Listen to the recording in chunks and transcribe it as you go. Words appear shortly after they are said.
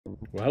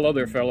Well, hello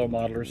there, fellow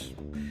modelers.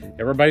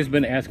 Everybody's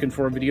been asking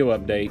for a video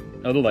update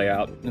of the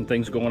layout and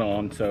things going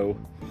on, so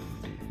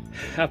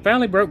I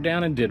finally broke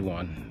down and did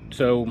one.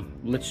 So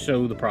let's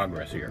show the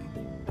progress here.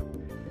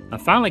 I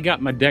finally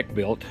got my deck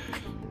built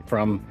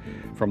from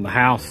the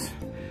house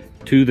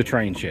to the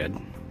train shed,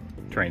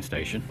 train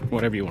station,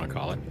 whatever you want to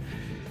call it.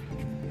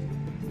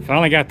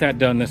 Finally got that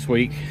done this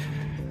week,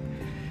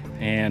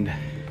 and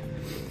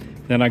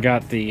then I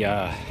got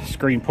the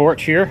screen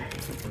porch here.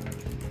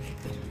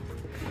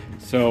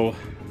 So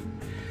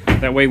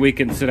that way we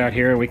can sit out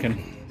here, we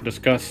can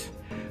discuss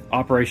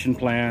operation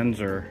plans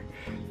or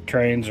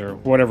trains or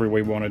whatever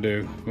we want to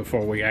do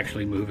before we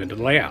actually move into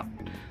the layout.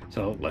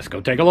 So let's go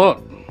take a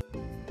look.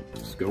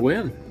 Let's go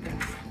in.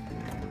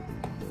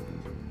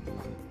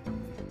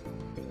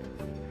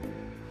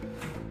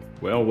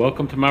 Well,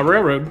 welcome to my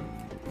railroad.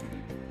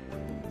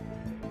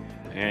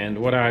 And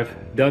what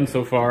I've done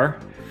so far,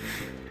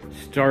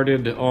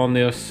 started on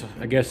this,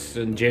 I guess,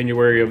 in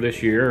January of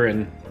this year,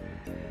 and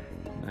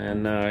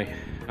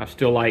I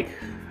still like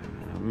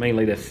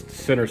mainly this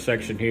center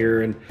section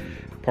here and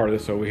part of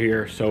this over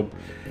here. So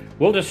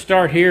we'll just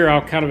start here.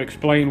 I'll kind of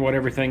explain what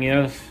everything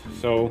is.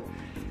 So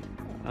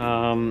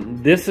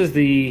this is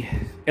the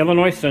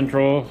Illinois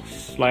Central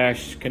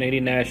 /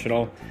 Canadian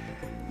National.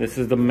 This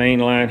is the main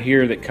line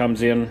here that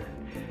comes in.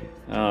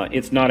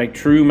 It's not a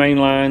true main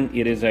line.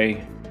 It is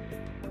a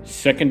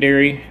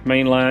secondary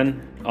main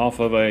line off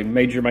of a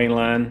major main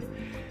line.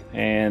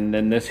 And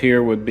then this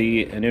here would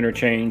be an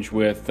interchange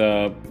with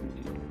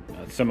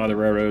some other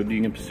railroad,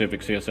 Union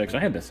Pacific, CSX. I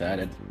had this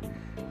added,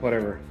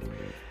 whatever.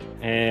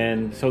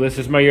 And so this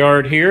is my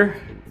yard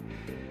here,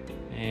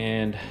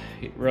 and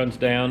it runs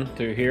down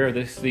through here.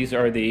 These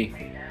are the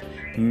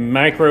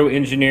micro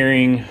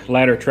engineering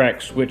ladder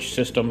track switch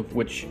system,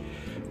 which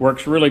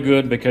works really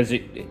good because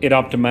it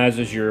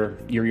optimizes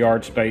your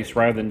yard space.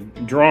 Rather than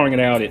drawing it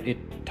out,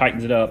 it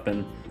tightens it up,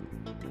 and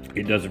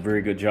it does a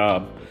very good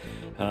job.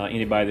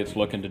 Anybody that's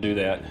looking to do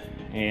that.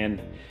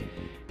 And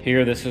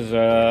here, this is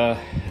the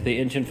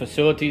engine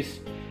facilities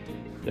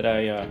that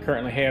I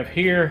currently have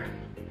here,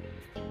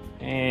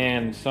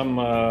 and some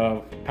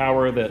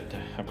power that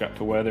I've got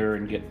to weather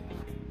and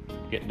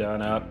get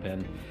done up.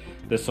 And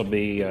this will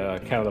be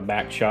kind of the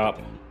back shop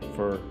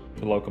for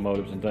the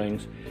locomotives and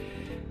things.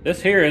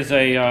 This here is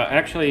a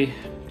actually,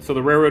 so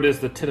the railroad is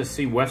the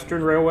Tennessee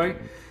Western Railway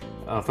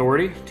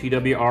Authority,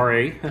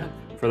 TWRA.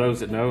 For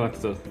those that know,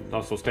 that's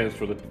also stands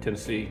for the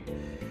Tennessee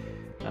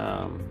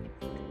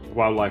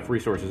Wildlife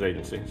Resources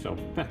Agency. So,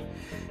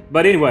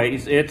 but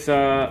anyways, it's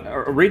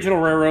a regional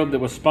railroad that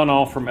was spun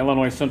off from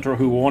Illinois Central,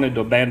 who wanted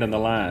to abandon the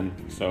line.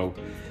 So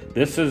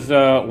this is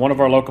one of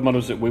our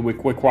locomotives that we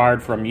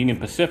acquired from Union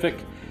Pacific,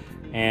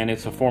 and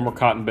it's a former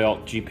Cotton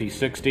Belt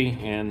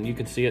GP60, and you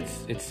can see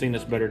it's seen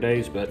its better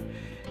days, but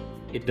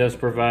it does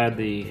provide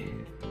the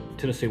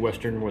Tennessee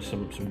Western with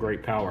some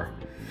great power.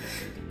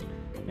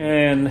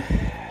 And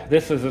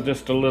this is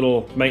just a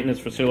little maintenance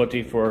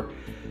facility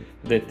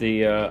that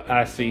the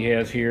IC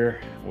has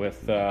here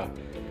with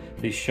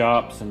these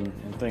shops and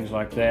things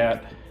like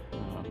that.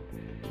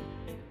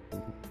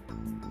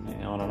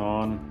 And on and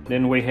on.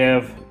 Then we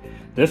have,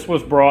 this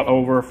was brought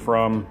over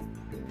from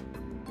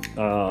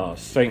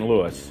St.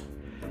 Louis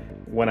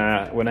when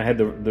I had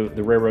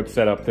the railroad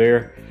set up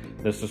there.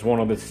 This is one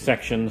of the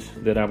sections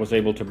that I was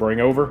able to bring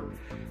over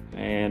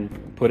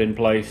and put in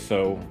place.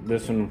 So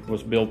this one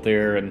was built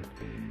there, and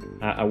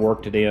I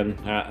worked it in.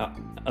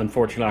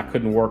 Unfortunately, I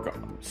couldn't work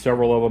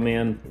several of them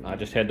in. I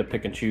just had to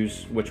pick and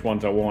choose which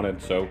ones I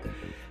wanted. So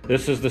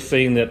this is the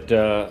scene that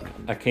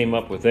I came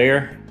up with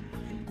there.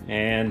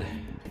 And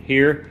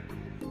here,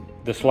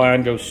 this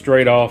line goes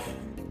straight off.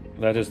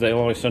 That is the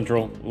Illinois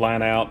Central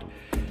line out.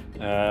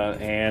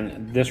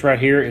 And this right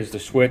here is the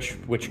switch,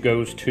 which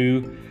goes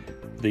to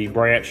the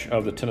branch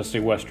of the Tennessee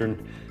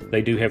Western.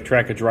 They do have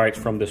trackage rights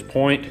from this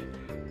point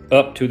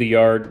up to the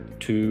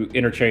yard to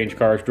interchange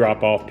cars,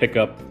 drop off, pick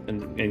up,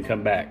 and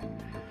come back.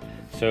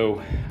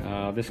 So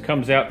this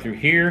comes out through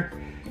here.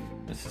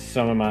 This is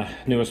some of my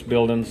newest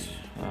buildings,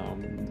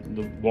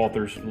 the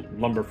Walthers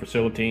Lumber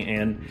Facility,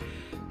 and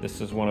this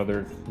is one of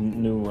their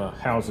new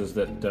houses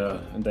that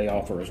they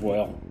offer as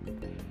well.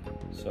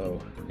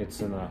 So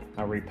it's in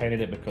I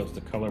repainted it because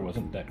the color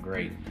wasn't that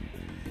great.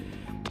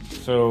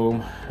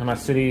 So my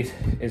city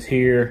is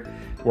here,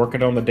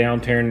 working on the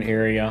downtown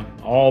area.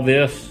 All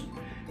this,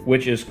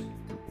 which is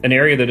an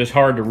area that is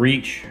hard to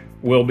reach,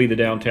 will be the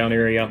downtown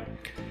area.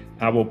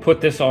 I will put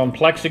this on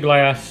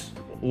plexiglass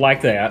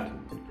like that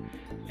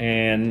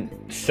and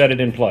set it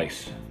in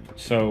place.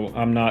 So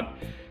I'm not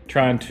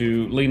trying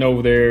to lean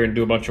over there and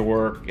do a bunch of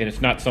work, and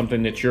it's not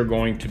something that you're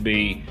going to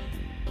be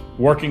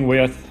working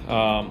with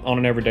on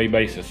an everyday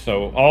basis.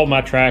 So all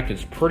my track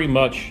is pretty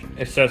much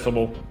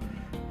accessible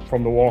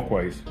from the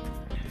walkways.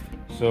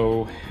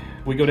 So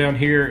we go down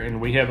here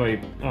and we have a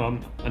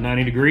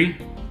 90 degree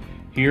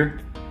here.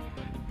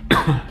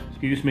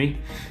 Excuse me.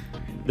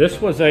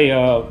 This was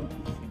a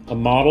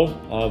model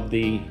of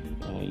the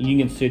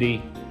Union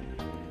City.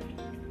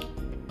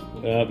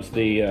 It was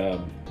the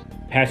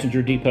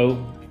passenger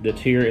depot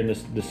that's here in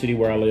the city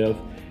where I live.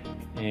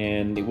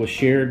 and it was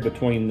shared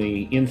between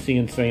the NC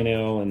in St.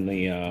 L and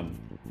the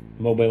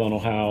Mobile in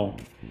Ohio.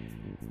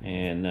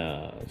 And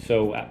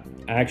so I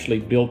actually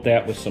built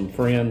that with some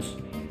friends.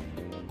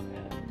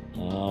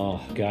 Oh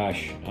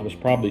gosh, I was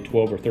probably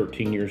 12 or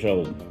 13 years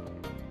old.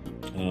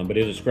 But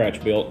it is a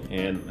scratch built,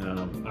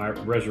 and I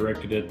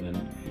resurrected it,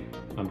 and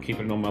I'm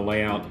keeping it on my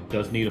layout. It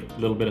does need a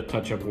little bit of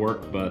touch-up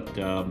work, but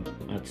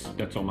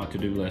that's on my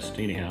to-do list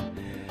anyhow.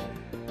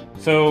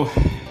 So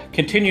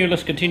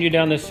let's continue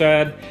down this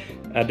side.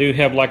 I do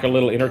have like a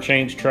little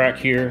interchange track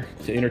here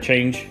to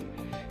interchange.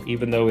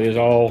 Even though it is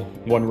all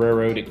one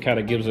railroad, it kind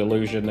of gives the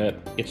illusion that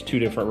it's two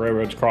different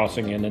railroads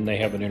crossing and then they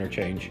have an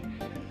interchange.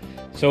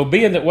 So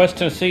being that West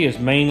Tennessee is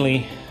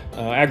mainly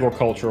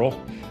agricultural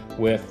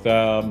with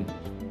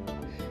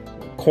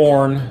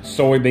corn,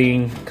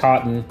 soybean,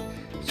 cotton,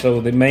 so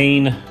the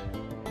main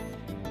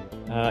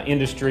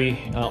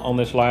industry on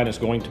this line is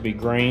going to be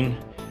grain.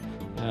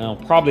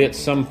 Probably at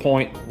some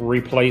point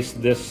replace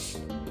this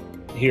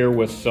here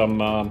with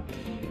some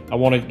I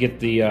want to get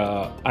the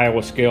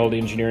Iowa Scaled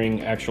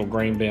Engineering actual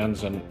grain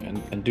bins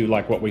and do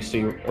like what we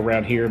see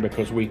around here,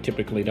 because we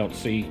typically don't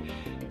see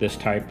this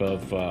type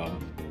of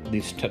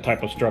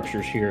type of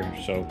structures here.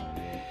 So,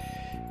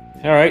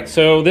 all right,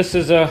 so this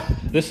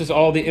is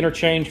all the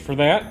interchange for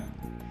that.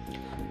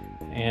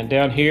 And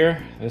down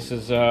here, this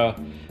is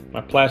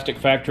my plastic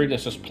factory.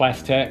 This is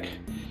Plastech.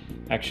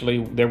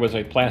 Actually, there was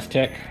a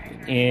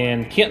Plastech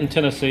in Kenton,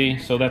 Tennessee,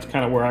 so that's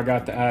kind of where I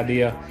got the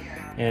idea.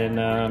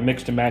 And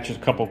mixed and matches a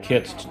couple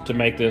kits to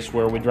make this,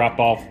 where we drop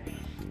off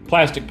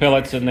plastic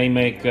pellets and they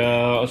make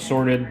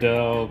assorted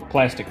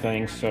plastic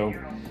things. So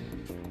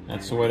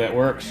that's the way that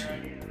works.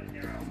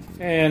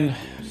 And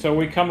so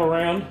we come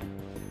around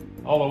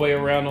all the way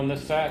around on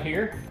this side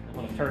here. I'm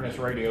going to turn this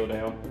radio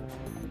down.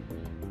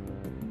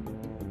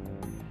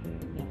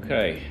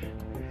 Okay,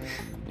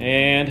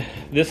 and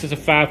this is a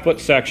 5-foot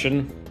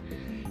section,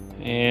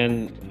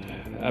 and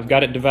I've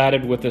got it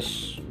divided with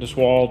this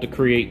wall to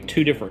create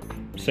two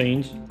different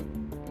scenes.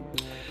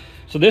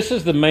 So this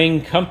is the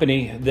main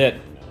company that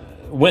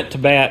went to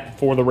bat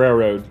for the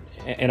railroad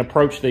and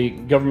approached the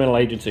governmental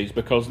agencies,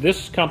 because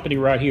this company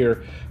right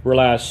here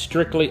relies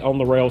strictly on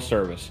the rail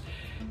service.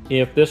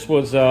 If this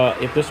was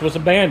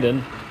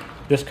abandoned,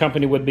 this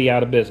company would be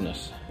out of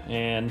business.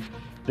 And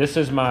this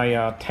is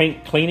my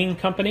tank cleaning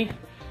company.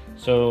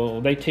 So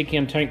they take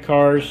in tank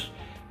cars,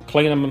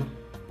 clean them,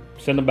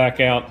 send them back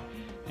out,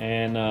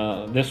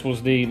 and this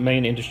was the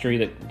main industry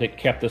that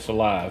kept this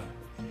alive.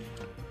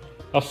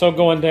 Also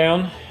going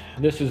down,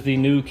 this is the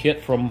new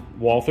kit from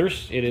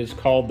Walthers. It is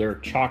called their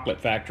chocolate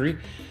factory,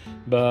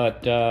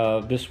 but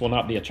this will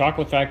not be a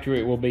chocolate factory.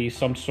 It will be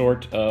some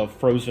sort of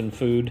frozen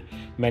food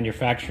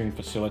manufacturing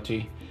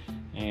facility,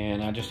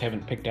 and I just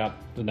haven't picked out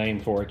the name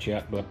for it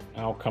yet, but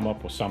I'll come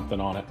up with something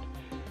on it.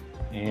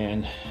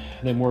 And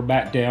then we're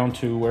back down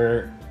to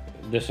where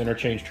this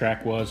interchange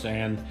track was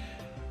and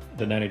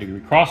the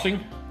 90-degree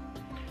crossing.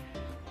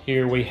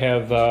 Here we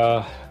have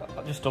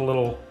just a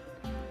little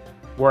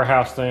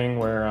warehouse thing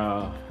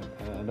where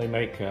they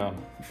make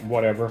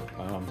whatever.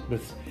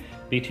 This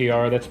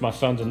BTR, that's my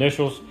son's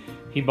initials.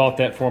 He bought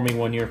that for me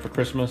one year for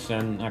Christmas,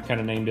 and I kind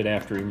of named it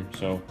after him.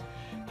 So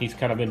he's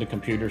kind of into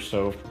computers,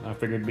 so I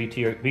figured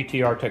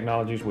BTR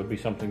Technologies would be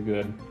something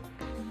good.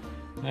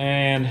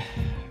 And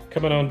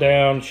coming on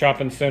down,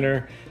 shopping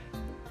center,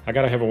 I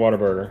gotta have a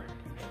Whataburger.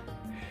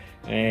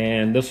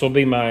 And this will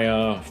be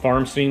my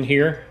farm scene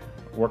here,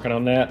 working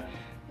on that.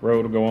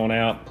 Road will go on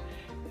out.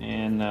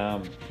 And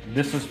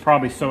this is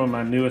probably some of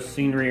my newest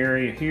scenery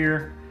area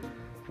here,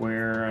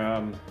 where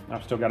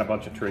I've still got a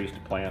bunch of trees to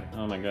plant.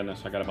 Oh my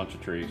goodness, I got a bunch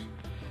of trees.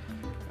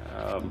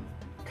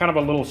 Kind of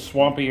a little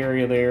swampy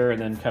area there, and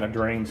then kind of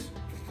drains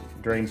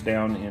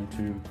down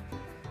into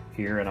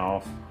here and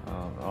off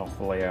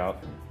the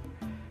layout.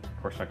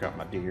 Of course, I got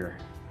my deer.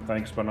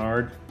 Thanks,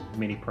 Bernard.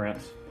 Mini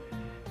prints.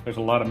 There's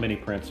a lot of mini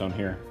prints on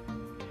here.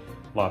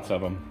 Lots of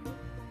them.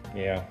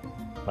 Yeah,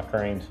 my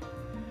cranes.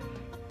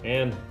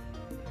 And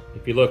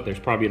if you look, there's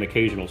probably an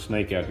occasional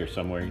snake out here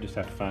somewhere. You just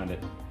have to find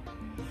it.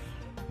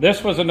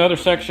 This was another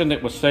section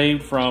that was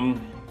saved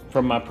from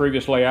my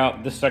previous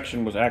layout. This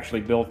section was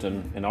actually built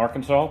in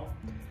Arkansas.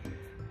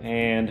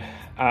 And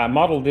I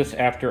modeled this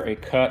after a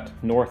cut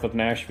north of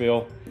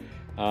Nashville,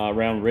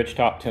 around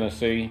Ridgetop,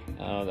 Tennessee.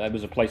 That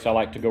was a place I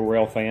like to go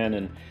rail fan,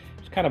 and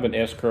it's kind of an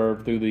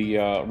S-curve through the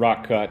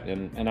rock cut,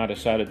 and I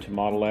decided to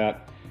model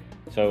that.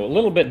 So a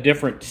little bit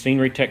different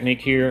scenery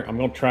technique here. I'm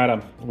going to try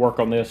to work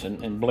on this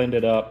and blend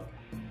it up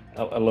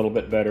a little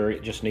bit better.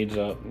 It just needs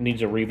a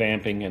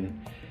revamping,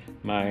 and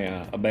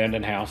my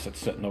abandoned house that's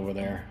sitting over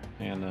there,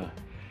 and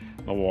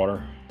my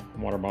water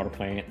bottle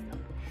plant.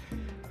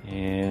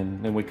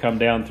 And then we come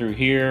down through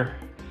here,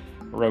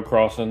 road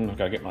crossing. I've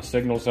got to get my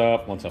signals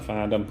up once I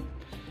find them.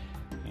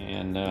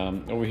 And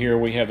over here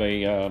we have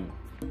a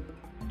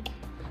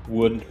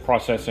wood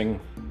processing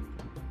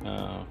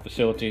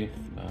facility,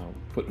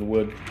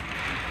 putting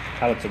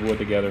pallets of wood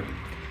together.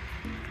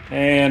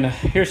 And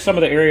here's some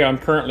of the area I'm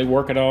currently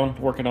working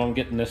on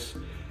getting this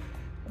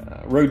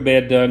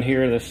roadbed done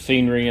here, the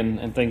scenery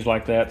and things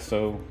like that.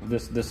 So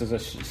this is a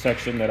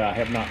section that I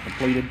have not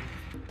completed,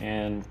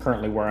 and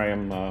currently where I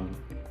am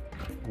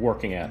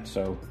working at.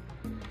 So,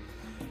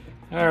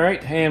 all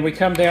right, and we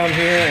come down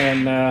here,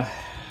 and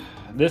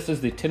this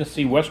is the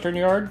Tennessee Western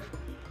Yard,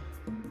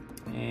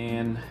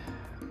 and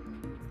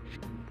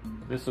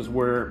this is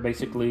where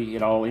basically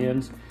it all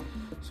ends.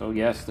 So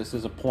yes, this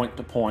is a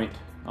point-to-point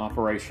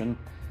operation.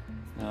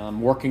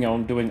 I'm working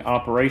on doing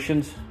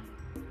operations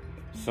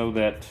so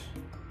that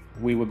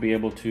we would be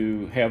able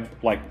to have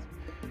like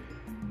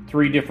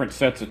 3 different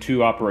sets of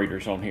 2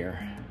 operators on here.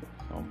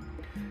 So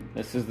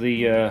this is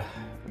the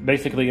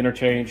basically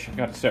interchange. I've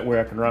got a set where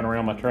I can run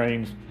around my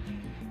trains.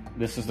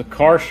 This is the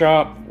car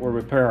shop where we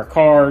repair our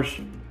cars,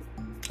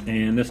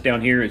 and this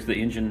down here is the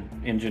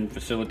engine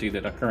facility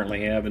that I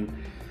currently have. And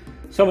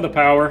some of the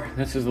power,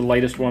 this is the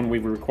latest one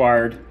we've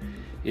required.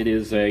 It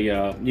is a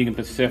Union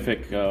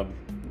Pacific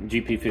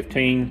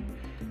GP15,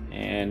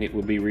 and it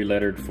will be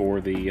relettered for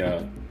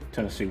the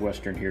Tennessee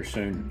Western here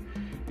soon.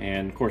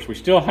 And of course, we're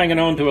still hanging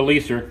on to a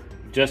leaser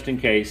just in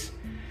case,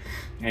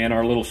 and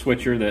our little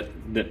switcher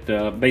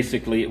that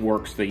basically it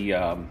works the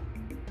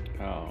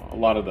a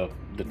lot of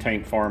the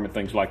tank farm and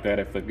things like that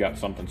if they've got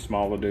something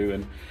small to do.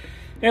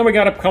 And we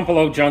got a couple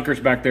of junkers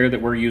back there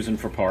that we're using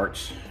for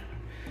parts.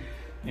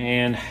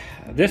 And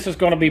this is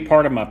going to be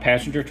part of my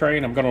passenger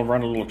train. I'm going to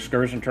run a little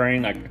excursion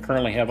train. I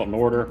currently have on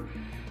order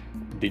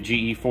the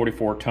GE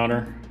 44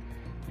 tonner,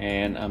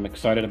 and I'm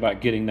excited about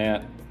getting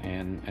that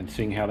and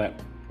seeing how that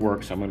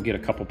works. I'm going to get a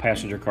couple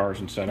passenger cars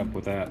and set up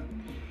with that.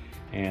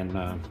 And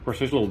of course,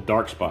 there's little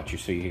dark spots you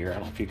see here. I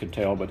don't know if you can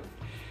tell, but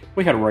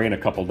we had rain a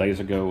couple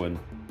days ago, and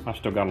I've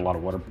still got a lot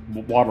of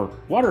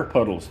water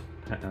puddles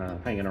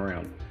hanging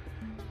around.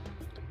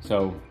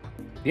 So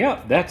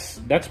yeah, that's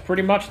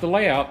pretty much the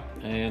layout,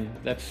 and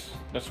that's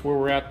where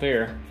we're at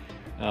there.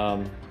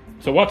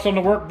 So what's on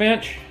the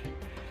workbench?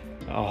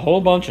 A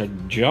whole bunch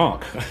of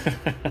junk.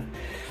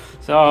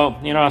 So,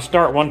 you know, I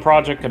start one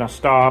project and I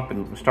stop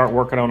and start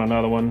working on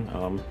another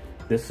one.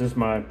 This is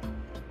my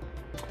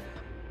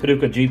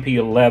Paducah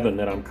GP11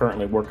 that I'm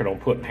currently working on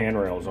putting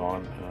handrails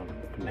on.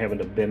 I'm having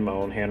to bend my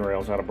own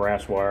handrails out of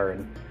brass wire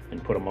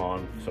and put them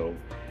on. So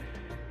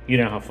you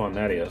know how fun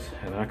that is,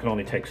 and I can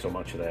only take so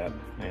much of that.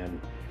 And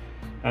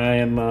I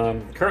am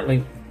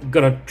currently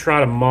going to try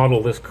to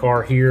model this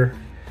car here.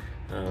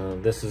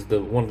 This is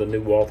one of the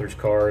new Walthers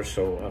cars,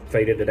 so I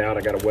faded it out.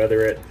 I got to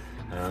weather it.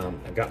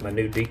 I got my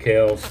new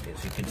decals.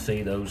 As you can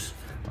see, those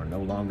are no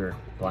longer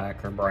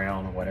black or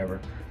brown or whatever.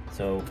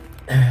 So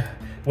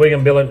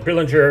William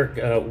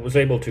Billinger was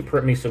able to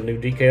print me some new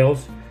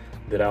decals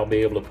that I'll be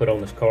able to put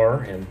on this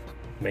car and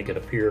make it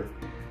appear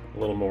a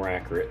little more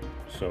accurate.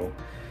 So,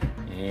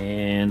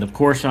 and of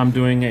course, I'm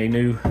doing a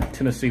new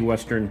Tennessee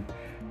Western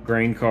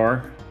grain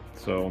car.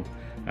 So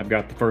I've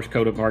got the first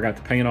coat of car, I got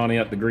the paint on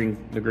it, the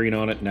green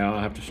on it. Now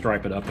I have to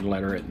stripe it up and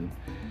letter it, and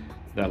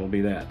that'll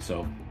be that.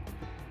 So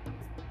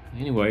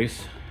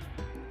anyways,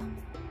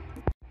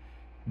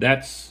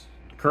 that's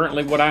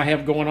currently what I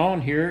have going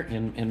on here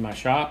in my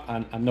shop.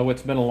 I know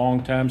it's been a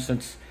long time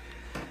since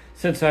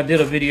I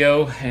did a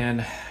video,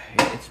 and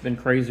it's been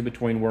crazy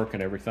between work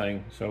and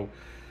everything. So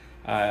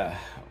I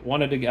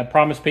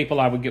promised people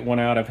I would get one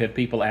out. I've had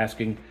people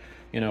asking,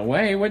 you know,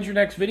 hey, when's your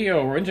next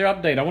video? When's your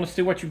update? I want to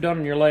see what you've done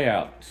in your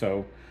layout.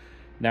 So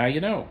now you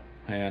know.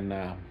 And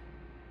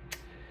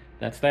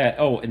that's that.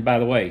 Oh, and by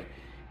the way,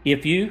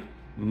 if you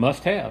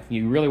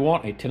you really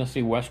want a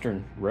Tennessee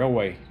Western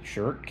Railway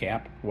shirt,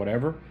 cap,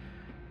 whatever,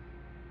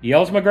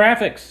 Yelsma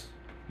Graphics.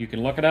 You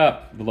can look it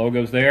up. The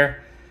logo's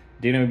there.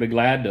 Denny would be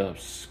glad to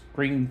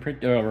screen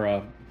print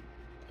or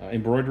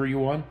embroider you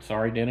one.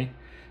 Sorry, Denny.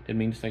 Didn't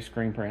mean to say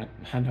screen print.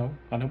 I know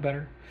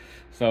better.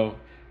 So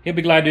he'll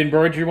be glad to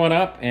embroider you one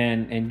up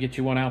and get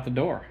you one out the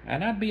door.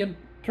 And I'd be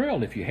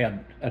thrilled if you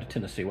had a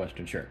Tennessee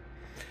Western shirt.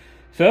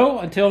 So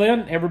until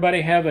then,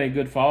 everybody have a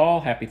good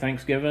fall. Happy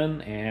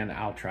Thanksgiving. And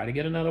I'll try to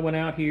get another one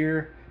out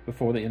here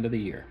before the end of the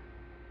year.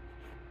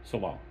 So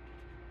long.